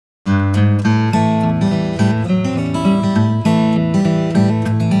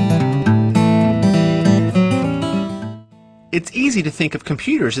It's easy to think of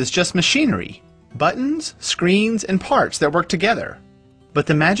computers as just machinery, buttons, screens, and parts that work together. But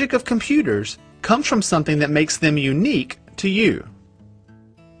the magic of computers comes from something that makes them unique to you.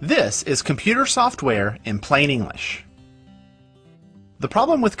 This is computer software in plain English. The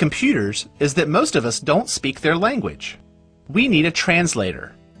problem with computers is that most of us don't speak their language. We need a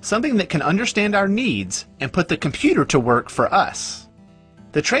translator, something that can understand our needs and put the computer to work for us.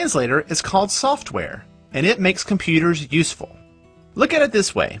 The translator is called software, and it makes computers useful. Look at it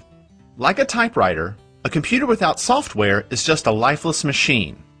this way. Like a typewriter, a computer without software is just a lifeless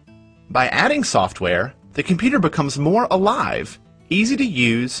machine. By adding software, the computer becomes more alive, easy to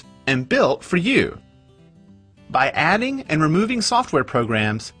use, and built for you. By adding and removing software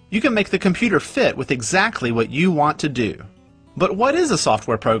programs, you can make the computer fit with exactly what you want to do. But what is a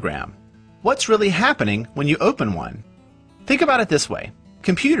software program? What's really happening when you open one? Think about it this way.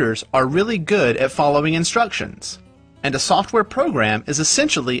 Computers are really good at following instructions, and a software program is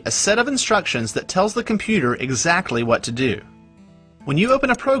essentially a set of instructions that tells the computer exactly what to do. When you open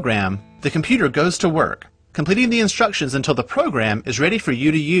a program, the computer goes to work, completing the instructions until the program is ready for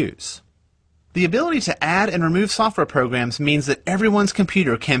you to use. The ability to add and remove software programs means that everyone's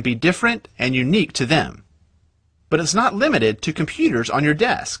computer can be different and unique to them. But it's not limited to computers on your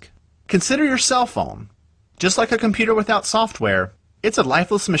desk. Consider your cell phone. Just like a computer without software, it's a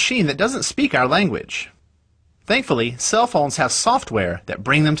lifeless machine that doesn't speak our language. Thankfully, cell phones have software that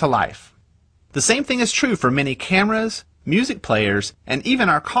bring them to life. The same thing is true for many cameras, music players, and even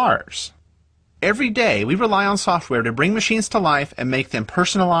our cars. Every day, we rely on software to bring machines to life and make them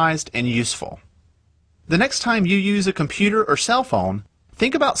personalized and useful. The next time you use a computer or cell phone,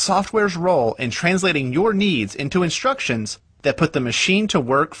 think about software's role in translating your needs into instructions that put the machine to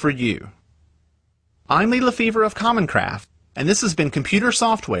work for you. I'm Lee Lefevre of Common Craft, and this has been Computer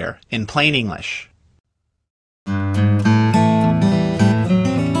Software in Plain English.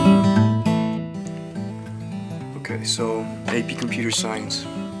 Okay, so AP Computer Science.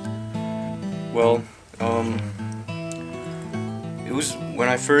 Well, it was when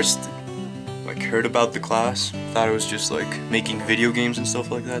I first heard about the class, thought it was just making video games and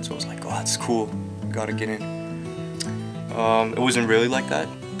stuff like that, so I was like, oh, that's cool, gotta get in. It wasn't really like that,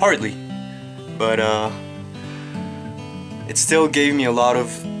 partly, but it still gave me a lot of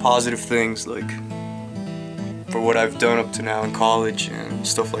positive things, for what I've done up to now in college and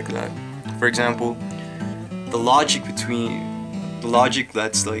stuff like that. For example, the logic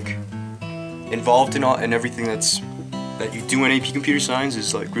that's involved in everything that you do in AP Computer Science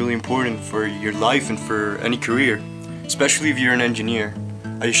is really important for your life and for any career, especially if you're an engineer.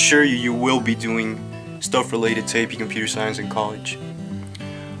 I assure you, you will be doing stuff related to AP Computer Science in college.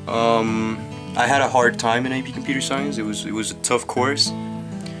 I had a hard time in AP Computer Science. It was a tough course,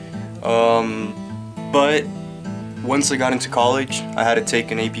 but once I got into college, I had to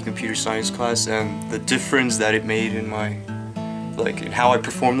take an AP Computer Science class, and the difference that it made in my in how I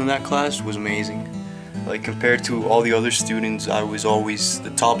performed in that class was amazing. Compared to all the other students, I was always the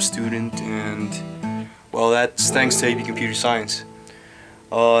top student, and well, that's thanks to AP Computer Science.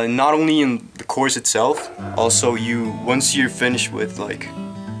 Not only in the course itself, also once you finish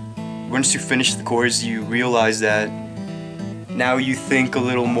the course, you realize that now you think a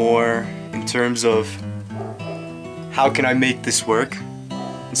little more in terms of how can I make this work?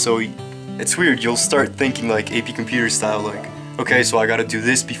 And so it's weird, you'll start thinking AP Computer style, okay, so I gotta do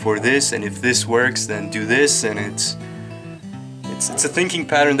this before this, and if this works, then do this, and it's a thinking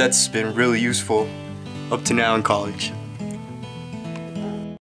pattern that's been really useful up to now in college.